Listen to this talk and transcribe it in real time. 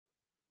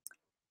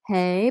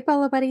Hey,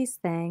 Bolo buddies,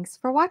 thanks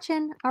for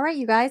watching. All right,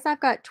 you guys,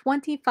 I've got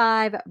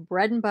 25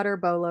 bread and butter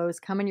bolos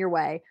coming your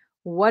way.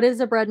 What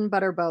is a bread and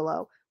butter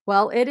bolo?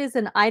 Well, it is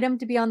an item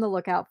to be on the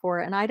lookout for,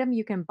 an item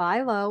you can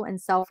buy low and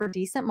sell for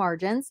decent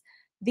margins.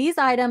 These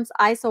items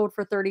I sold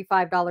for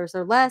 $35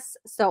 or less,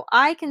 so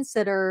I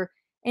consider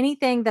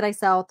anything that I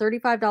sell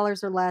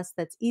 $35 or less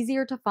that's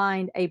easier to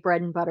find a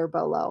bread and butter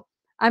bolo.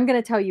 I'm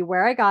going to tell you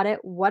where I got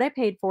it, what I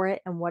paid for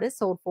it, and what it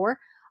sold for.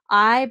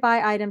 I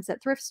buy items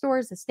at thrift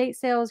stores, estate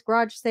sales,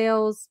 garage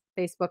sales,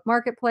 Facebook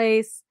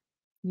Marketplace,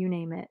 you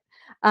name it.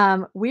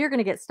 We are going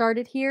to get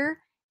started here.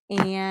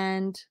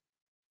 And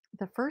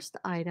the first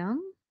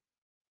item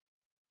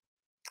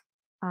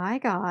I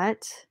got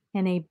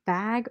in a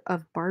bag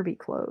of Barbie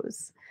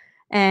clothes.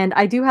 And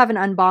I do have an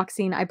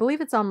unboxing. I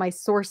believe it's on my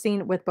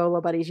Sourcing with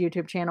Bolo Buddies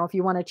YouTube channel. If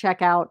you want to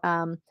check out,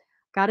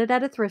 got it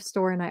at a thrift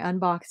store and I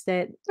unboxed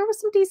it. There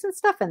was some decent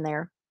stuff in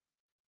there.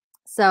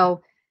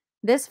 So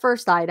this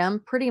first item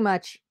pretty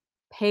much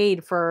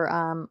paid for,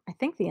 I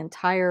think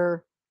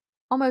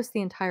almost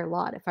the entire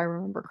lot, if I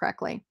remember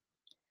correctly.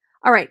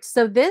 All right,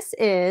 so this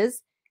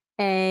is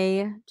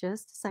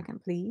just a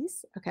second,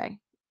 please. Okay,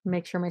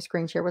 make sure my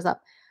screen share was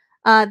up.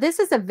 This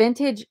is a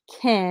vintage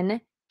King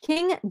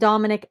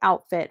Dominic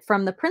outfit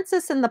from The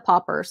Princess and the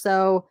Pauper.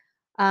 So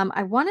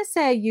I want to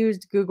say I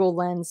used Google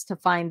Lens to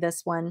find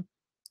this one.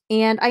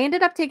 And I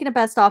ended up taking a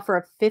best offer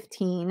of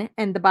 15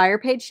 and the buyer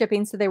paid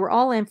shipping, so they were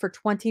all in for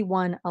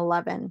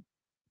 21.11.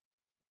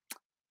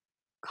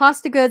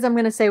 Cost of goods, I'm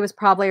going to say, was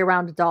probably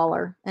around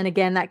 $1. And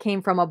again, that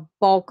came from a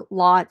bulk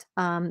lot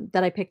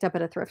that I picked up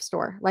at a thrift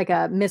store, like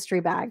a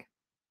mystery bag.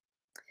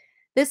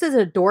 This is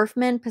a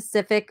Dorfman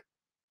Pacific,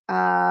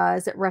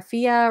 is it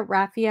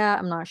Raffia?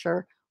 I'm not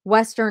sure.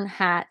 Western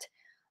hat.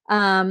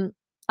 I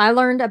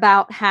learned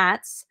about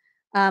hats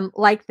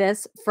like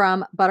this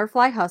from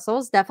Butterfly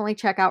Hustles. Definitely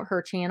check out her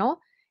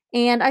channel.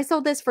 And I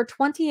sold this for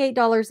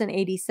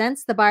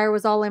 $28.80. The buyer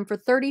was all in for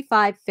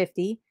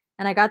 $35.50.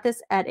 And I got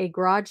this at a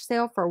garage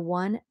sale for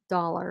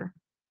 $1.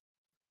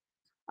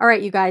 All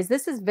right, you guys,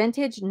 this is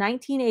vintage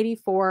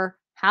 1984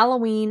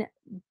 Halloween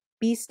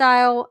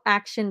B-style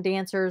action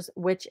dancers,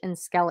 witch and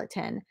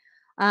skeleton.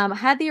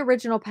 Had the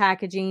original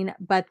packaging,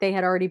 but they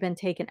had already been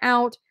taken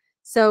out.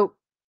 So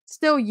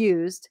still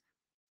used.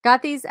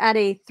 Got these at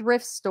a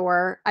thrift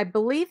store. I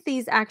believe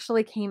these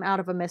actually came out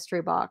of a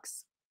mystery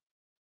box.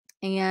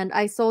 And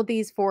I sold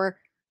these for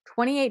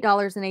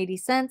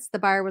 $28.80. The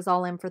buyer was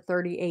all in for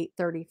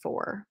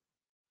 $38.34.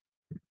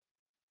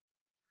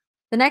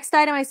 The next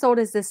item I sold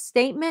is this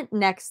statement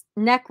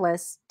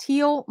necklace,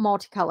 teal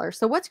multicolor.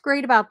 So what's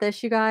great about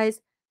this, you guys,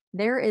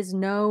 there is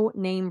no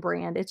name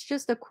brand. It's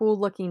just a cool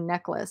looking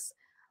necklace.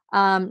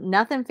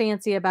 Nothing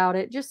fancy about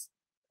it, just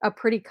a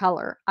pretty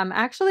color. I'm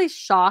actually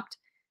shocked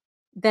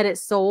that it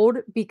sold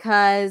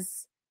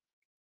because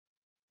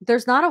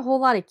there's not a whole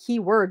lot of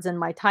keywords in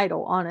my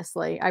title,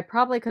 honestly. I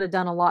probably could have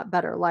done a lot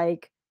better,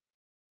 like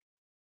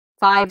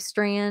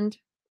 5-strand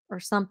or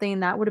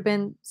something. That would have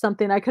been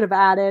something I could have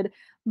added.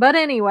 But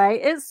anyway,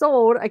 it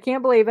sold, I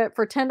can't believe it,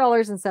 for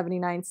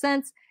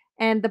 $10.79.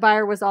 And the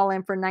buyer was all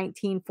in for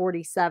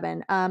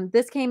 $19.47.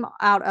 This came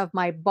out of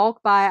my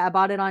bulk buy. I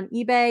bought it on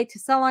eBay to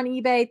sell on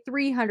eBay,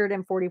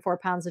 344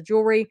 pounds of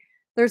jewelry.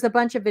 There's a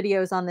bunch of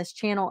videos on this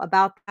channel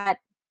about that.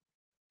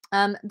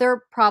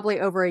 They're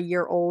probably over a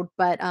year old,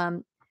 but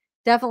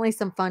definitely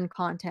some fun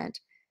content.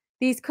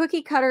 These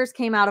cookie cutters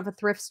came out of a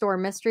thrift store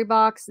mystery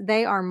box.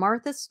 They are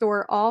Martha's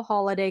Store all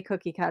holiday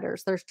cookie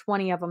cutters. There's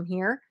 20 of them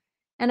here.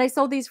 And I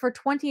sold these for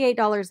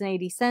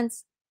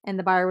 $28.80 and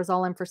the buyer was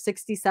all in for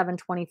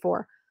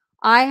 $67.24.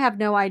 I have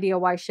no idea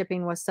why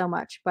shipping was so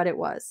much, but it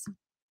was.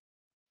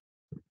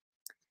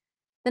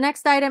 The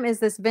next item is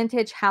this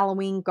vintage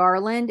Halloween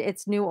garland.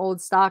 It's new old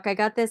stock. I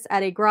got this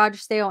at a garage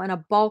sale in a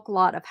bulk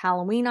lot of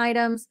Halloween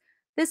items.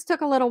 This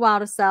took a little while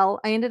to sell.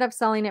 I ended up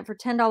selling it for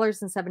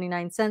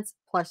 $10.79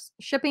 plus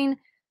shipping.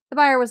 The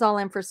buyer was all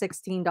in for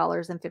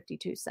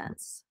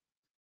 $16.52.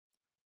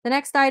 The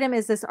next item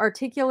is this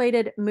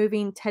articulated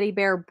moving teddy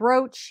bear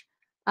brooch.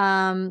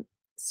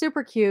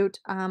 Super cute.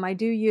 I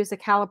do use a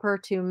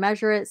caliper to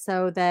measure it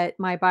so that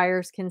my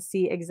buyers can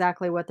see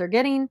exactly what they're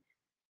getting.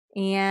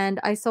 And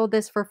I sold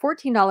this for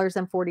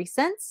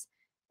 $14.40.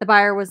 The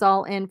buyer was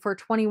all in for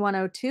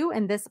 $21.02,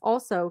 and this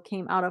also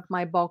came out of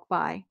my bulk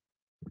buy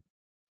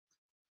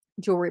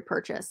jewelry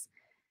purchase.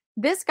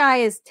 This guy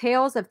is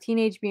Tales of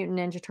Teenage Mutant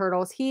Ninja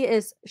Turtles. He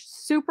is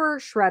Super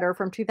Shredder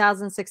from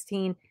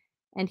 2016,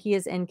 and he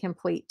is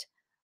incomplete.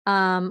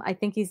 I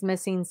think he's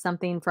missing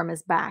something from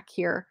his back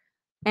here.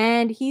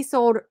 And he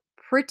sold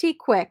pretty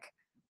quick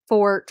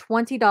for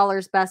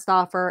 $20 best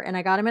offer, and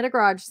I got him at a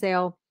garage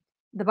sale.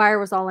 The buyer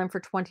was all in for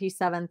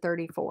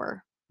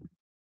 $27.34.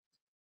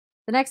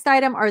 The next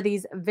item are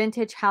these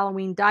vintage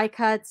Halloween die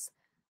cuts.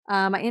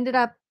 I ended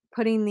up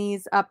putting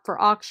these up for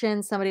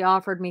auction. Somebody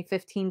offered me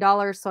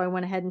 $15, so I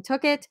went ahead and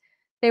took it.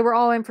 They were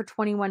all in for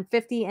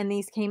 $21.50, and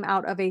these came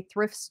out of a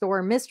thrift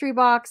store mystery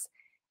box.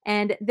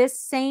 And this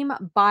same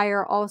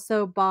buyer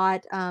also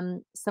bought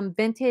some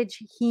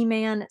vintage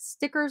He-Man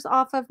stickers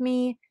off of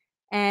me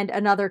and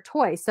another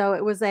toy. So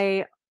it was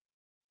a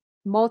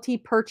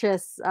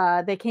multi-purchase.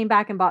 They came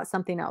back and bought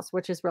something else,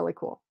 which is really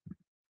cool.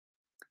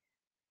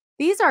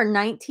 These are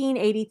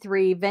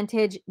 1983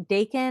 vintage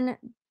Dakin.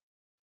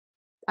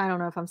 I don't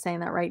know if I'm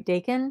saying that right.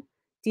 Dakin,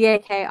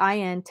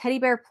 Dakin teddy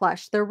bear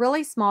plush. They're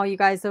really small, you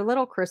guys. They're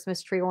little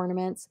Christmas tree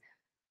ornaments.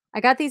 I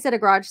got these at a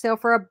garage sale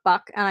for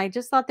 $1, and I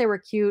just thought they were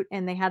cute,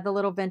 and they had the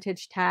little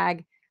vintage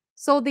tag.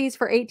 Sold these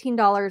for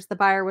 $18. The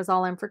buyer was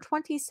all in for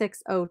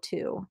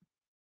 $26.02.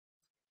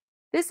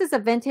 This is a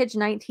vintage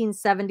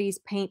 1970s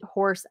paint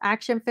horse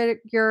action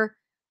figure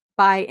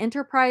by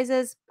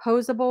Enterprises,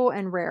 posable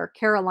and rare.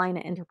 Carolina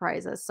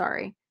Enterprises,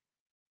 sorry.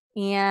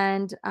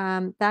 And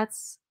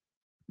that's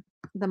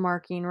the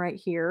marking right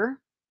here.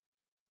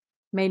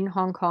 Made in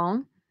Hong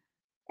Kong.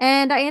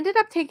 And I ended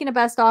up taking a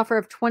best offer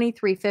of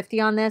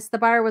 $23.50 on this. The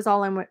buyer was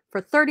all in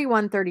for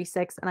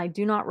 $31.36, and I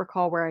do not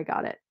recall where I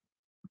got it.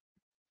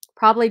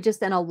 Probably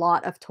just in a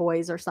lot of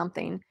toys or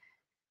something.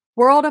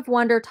 World of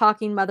Wonder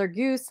Talking Mother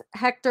Goose,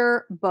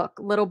 Hector book,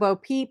 Little Bo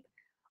Peep.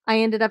 I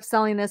ended up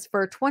selling this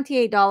for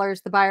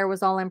 $28. The buyer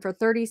was all in for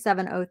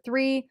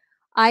 $37.03.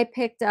 I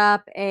picked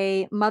up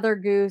a Mother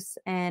Goose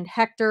and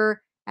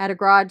Hector at a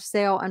garage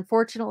sale.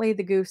 Unfortunately,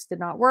 the goose did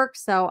not work,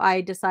 so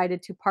I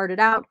decided to part it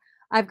out.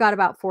 I've got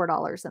about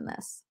 $4 in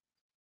this.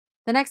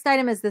 The next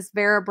item is this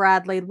Vera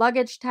Bradley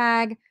luggage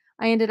tag.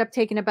 I ended up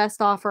taking a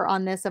best offer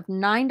on this of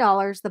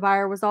 $9. The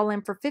buyer was all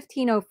in for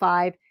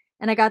 $15.05,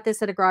 and I got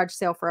this at a garage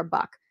sale for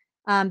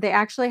 $1. They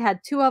actually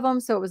had 2 of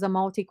them, so it was a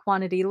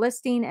multi-quantity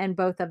listing, and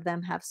both of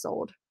them have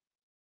sold.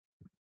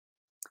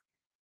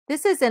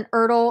 This is an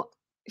Ertl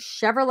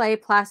Chevrolet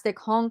plastic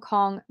Hong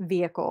Kong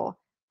vehicle.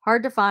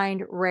 Hard to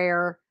find,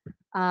 rare.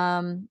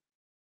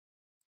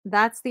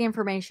 That's the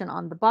information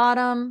on the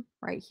bottom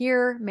right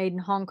here, made in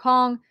Hong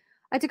Kong.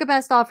 I took a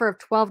best offer of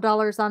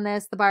 $12 on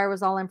this. The buyer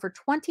was all in for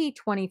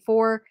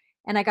 $20.24,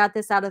 and I got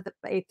this out of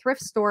a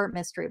thrift store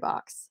mystery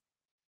box.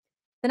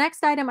 The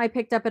next item I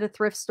picked up at a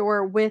thrift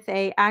store with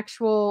a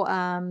actual,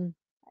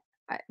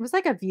 it was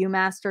like a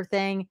Viewmaster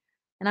thing,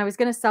 and I was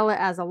going to sell it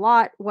as a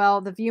lot.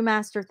 Well, the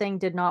Viewmaster thing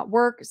did not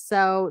work,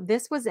 so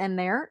this was in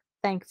there,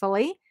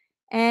 thankfully,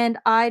 and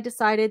I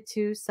decided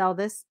to sell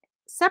this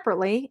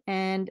separately,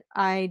 and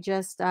I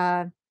just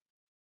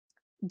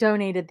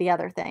donated the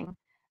other thing.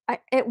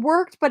 It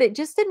worked, but it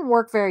just didn't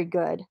work very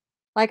good.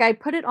 Like, I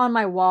put it on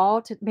my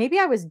wall to, maybe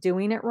I was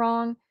doing it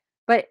wrong,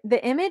 but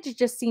the image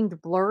just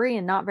seemed blurry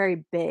and not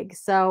very big.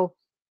 So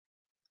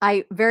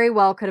I very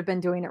well could have been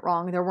doing it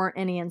wrong. There weren't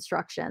any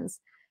instructions.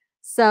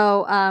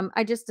 So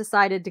I just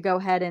decided to go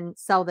ahead and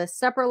sell this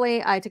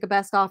separately. I took a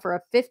best offer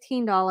of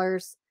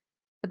 $15.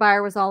 The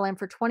buyer was all in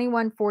for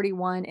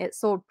 $21.41. It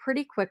sold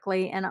pretty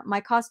quickly, and my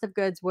cost of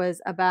goods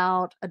was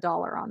about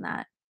 $1 on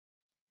that.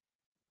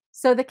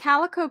 So the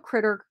Calico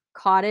Critter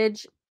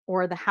Cottage,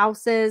 or the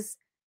houses,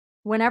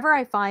 whenever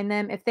I find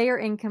them, if they are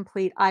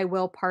incomplete, I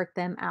will part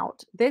them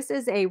out. This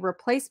is a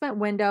replacement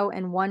window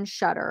and 1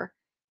 shutter.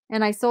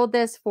 And I sold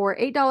this for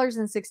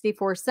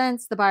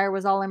 $8.64. The buyer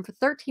was all in for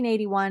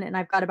 $13.81, and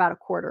I've got about a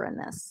quarter in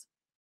this.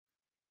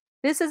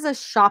 This is a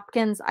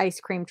Shopkins ice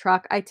cream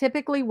truck. I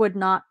typically would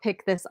not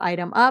pick this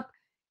item up.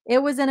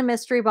 It was in a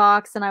mystery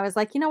box, and I was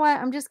like, you know what?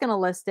 I'm just going to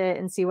list it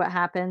and see what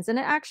happens. And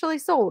it actually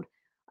sold.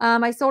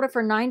 I sold it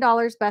for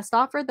 $9 best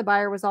offer. The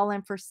buyer was all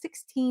in for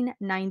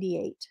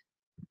 $16.98.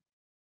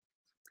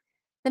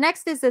 The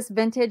next is this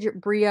vintage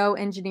Brio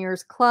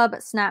Engineers Club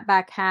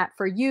snapback hat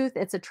for youth.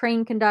 It's a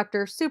train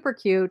conductor, super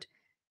cute.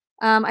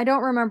 I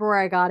don't remember where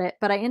I got it,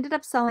 but I ended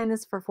up selling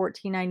this for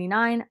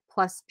 $14.99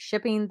 plus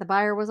shipping. The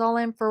buyer was all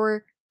in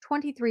for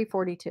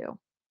 $23.42.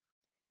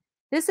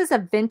 This is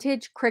a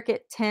vintage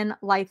Cricket 10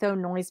 litho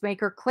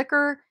noisemaker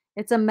clicker.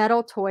 It's a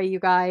metal toy,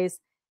 you guys.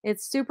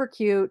 It's super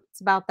cute.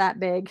 It's about that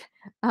big.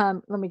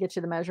 Let me get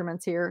you the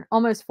measurements here.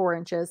 Almost 4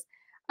 inches.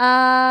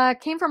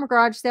 Came from a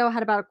garage sale,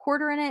 had about a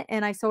quarter in it,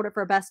 and I sold it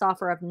for a best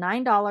offer of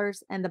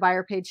 $9, and the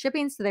buyer paid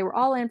shipping, so they were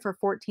all in for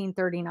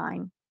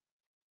 $14.39.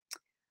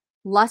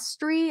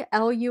 Lustre,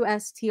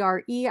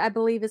 Lustre, I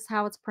believe is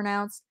how it's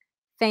pronounced.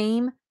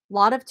 Fame,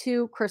 lot of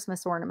 2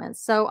 Christmas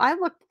ornaments. So I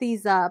looked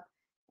these up,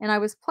 and I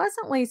was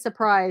pleasantly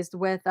surprised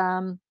with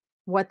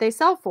what they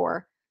sell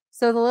for.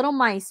 So the little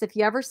mice, if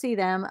you ever see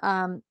them,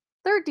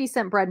 they're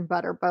decent bread and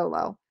butter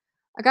Bolo.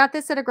 I got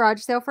this at a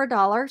garage sale for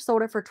 $1,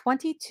 sold it for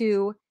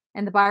 $22,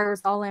 and the buyer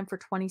was all in for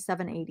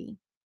 $27.80.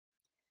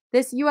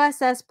 This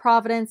USS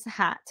Providence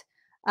hat.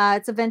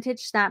 It's a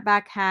vintage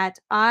snapback hat.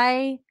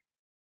 I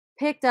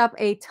picked up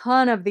a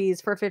ton of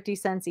these for 50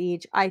 cents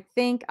each. I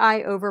think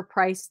I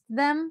overpriced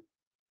them,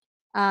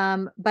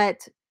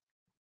 but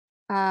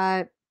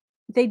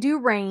they do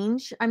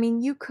range. I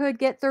mean, you could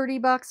get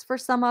 $30 for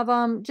some of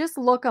them. Just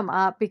look them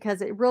up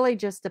because it really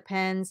just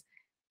depends.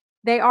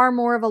 They are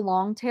more of a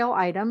long tail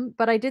item,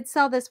 but I did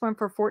sell this one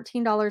for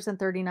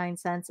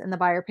 $14.39, and the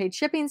buyer paid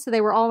shipping, so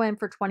they were all in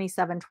for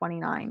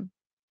 $27.29.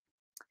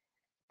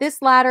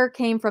 This ladder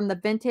came from the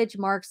Vintage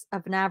Marks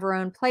of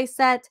Navarone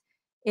playset.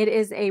 It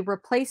is a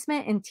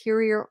replacement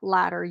interior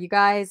ladder. You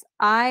guys,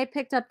 I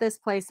picked up this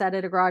playset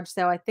at a garage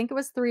sale. I think it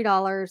was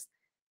 $3.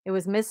 It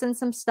was missing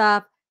some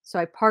stuff. So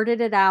I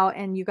parted it out,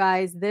 and you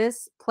guys,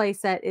 this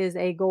playset is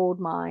a gold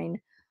mine.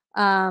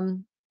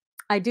 Um,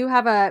 I do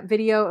have a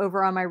video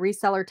over on my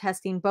reseller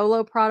testing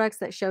Bolo products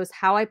that shows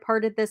how I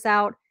parted this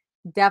out.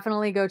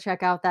 Definitely go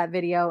check out that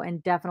video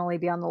and definitely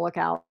be on the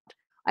lookout.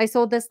 I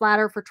sold this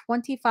ladder for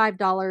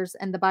 $25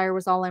 and the buyer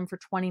was all in for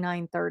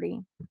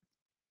 $29.30.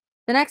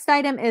 The next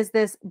item is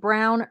this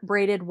brown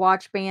braided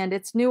watch band.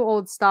 It's new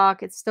old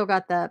stock. It's still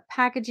got the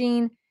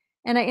packaging.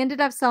 And I ended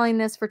up selling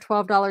this for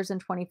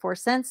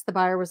 $12.24. The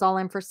buyer was all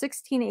in for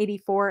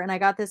 $16.84, and I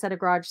got this at a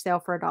garage sale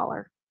for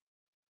 $1.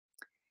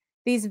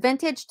 These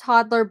vintage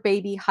toddler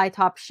baby high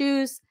top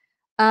shoes.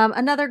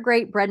 Another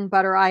great bread and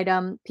butter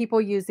item.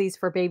 People use these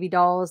for baby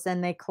dolls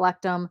and they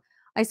collect them.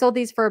 I sold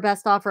these for a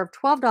best offer of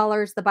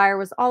 $12. The buyer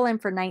was all in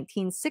for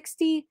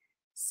 $19.66,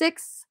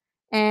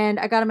 and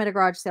I got them at a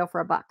garage sale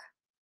for $1.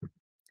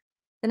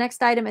 The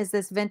next item is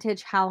this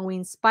vintage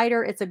Halloween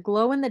spider. It's a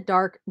glow in the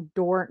dark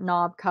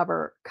doorknob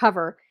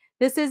cover.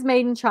 This is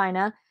made in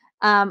China.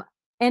 And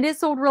it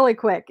sold really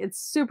quick. It's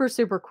super,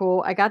 super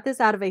cool. I got this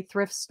out of a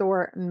thrift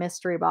store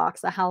mystery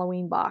box, a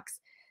Halloween box.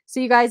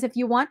 So you guys, if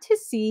you want to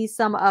see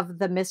some of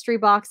the mystery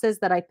boxes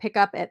that I pick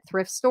up at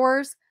thrift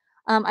stores,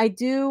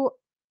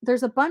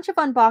 there's a bunch of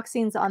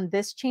unboxings on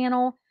this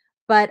channel,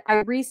 but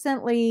I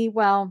recently,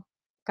 well,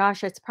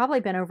 gosh, it's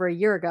probably been over a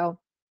year ago.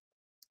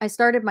 I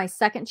started my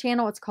second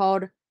channel. It's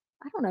called,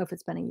 I don't know if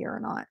it's been a year or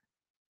not,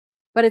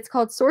 but it's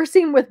called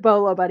Sourcing with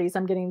Bolo Buddies.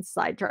 I'm getting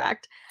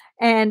sidetracked.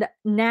 And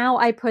now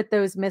I put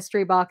those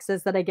mystery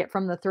boxes that I get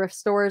from the thrift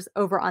stores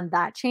over on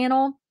that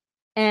channel.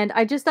 And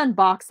I just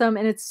unbox them,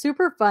 and it's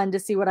super fun to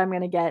see what I'm going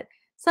to get.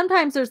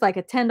 Sometimes there's like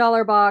a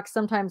 $10 box.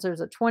 Sometimes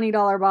there's a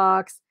 $20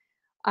 box.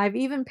 I've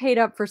even paid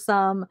up for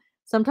some.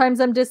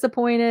 Sometimes I'm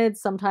disappointed.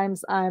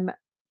 Sometimes I'm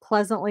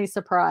pleasantly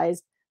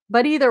surprised.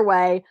 But either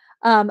way,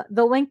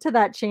 the link to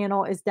that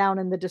channel is down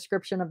in the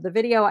description of the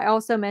video. I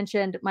also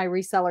mentioned my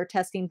reseller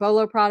testing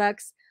Bolo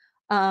products.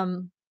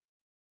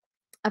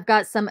 I've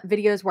got some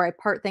videos where I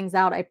part things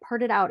out. I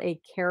parted out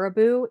a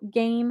caribou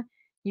game.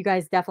 You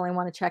guys definitely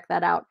want to check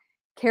that out.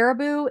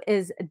 Caribou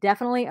is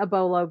definitely a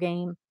Bolo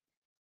game.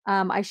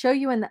 I show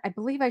you I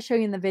believe I show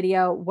you in the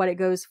video what it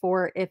goes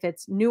for, if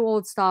it's new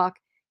old stock,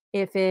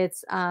 if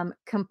it's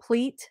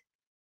complete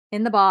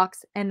in the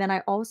box, and then I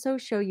also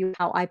show you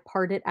how I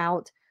part it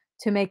out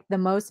to make the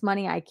most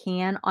money I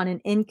can on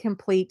an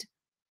incomplete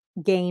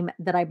game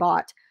that I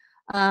bought.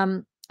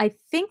 I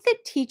think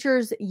that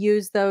teachers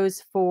use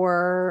those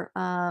for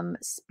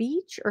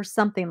speech or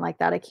something like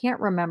that. I can't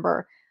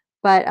remember,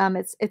 but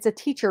it's a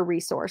teacher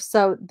resource.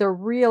 So they're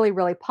really,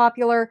 really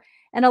popular.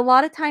 And a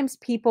lot of times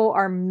people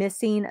are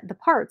missing the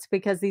parts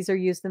because these are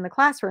used in the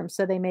classroom.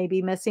 So they may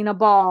be missing a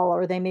ball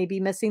or they may be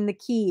missing the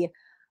key.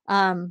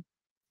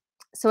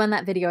 So in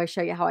that video, I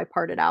show you how I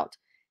part it out.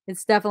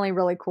 It's definitely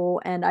really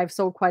cool. And I've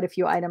sold quite a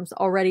few items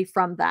already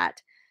from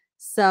that.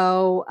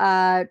 So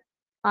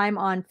I'm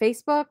on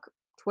Facebook,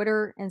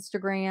 Twitter,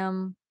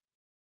 Instagram.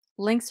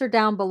 Links are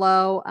down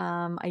below.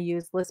 I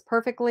use List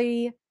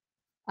Perfectly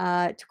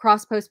to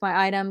cross post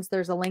my items.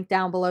 There's a link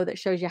down below that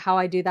shows you how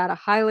I do that. I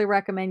highly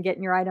recommend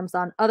getting your items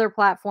on other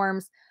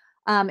platforms.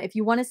 If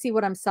you want to see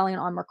what I'm selling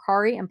on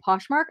Mercari and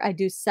Poshmark, I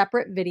do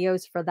separate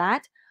videos for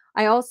that.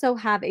 I also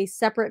have a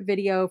separate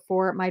video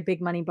for my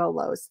big money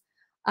bolos.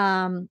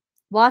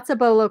 Lots of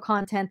bolo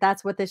content.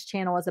 That's what this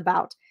channel is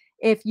about.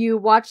 If you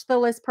watch the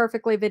List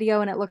Perfectly video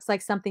and it looks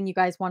like something you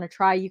guys want to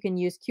try, you can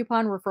use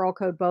coupon referral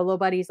code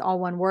bolobuddies, all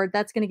one word.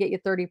 That's going to get you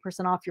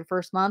 30% off your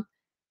first month.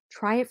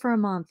 Try it for a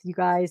month, you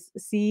guys.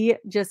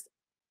 Just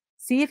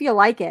see if you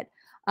like it.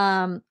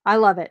 I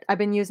love it. I've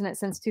been using it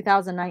since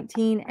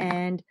 2019,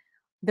 and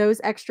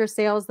those extra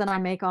sales that I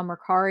make on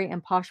Mercari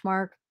and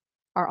Poshmark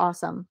are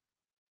awesome.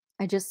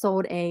 I just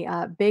sold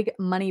a big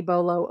money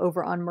bolo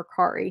over on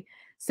Mercari.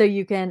 So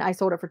I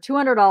sold it for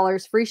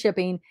 $200, free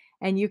shipping,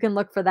 and you can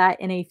look for that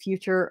in a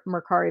future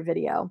Mercari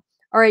video.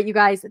 All right, you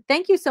guys,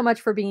 thank you so much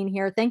for being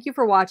here. Thank you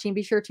for watching.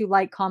 Be sure to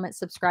like, comment,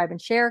 subscribe,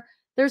 and share.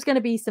 There's going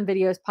to be some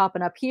videos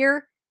popping up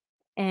here,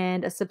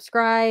 and a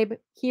subscribe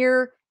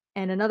here,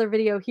 and another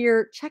video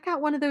here. Check out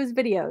one of those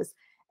videos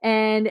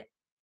and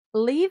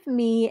leave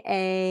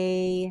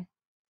me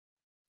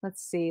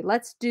let's see,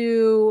 let's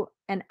do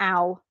an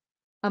ow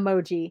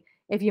emoji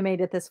if you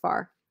made it this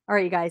far. All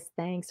right, you guys,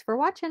 thanks for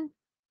watching.